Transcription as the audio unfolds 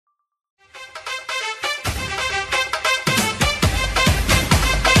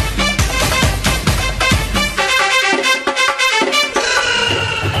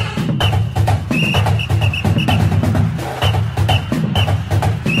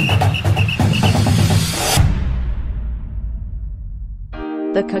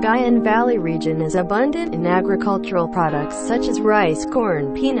The Cagayan Valley region is abundant in agricultural products such as rice,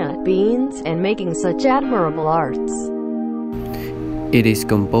 corn, peanut, beans, and making such admirable arts. It is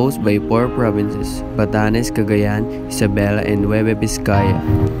composed by 4 provinces: Batanes, Cagayan, Isabela, and Nueva Vizcaya.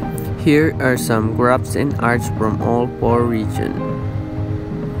 Here are some crafts and arts from all 4 regions.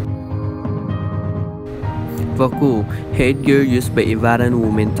 Vacu, headgear used by Ivaran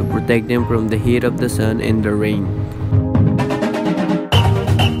women to protect them from the heat of the sun and the rain.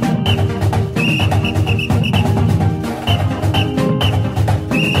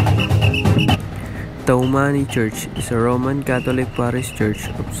 Taumani Church is a Roman Catholic parish church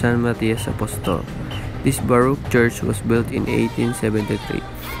of San Matias Apostol. This Baroque church was built in 1873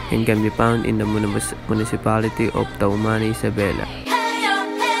 and can be found in the municipality of Taumani, Isabela.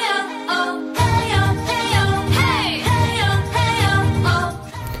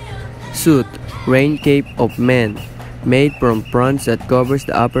 Suit, rain cape of men, made from bronze that covers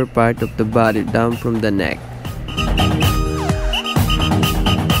the upper part of the body down from the neck.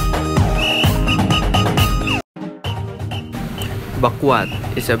 Bakwat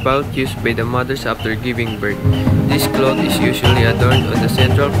is a belt used by the mothers after giving birth. This cloth is usually adorned on the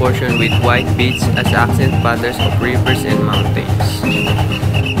central portion with white beads as accent patterns of rivers and mountains.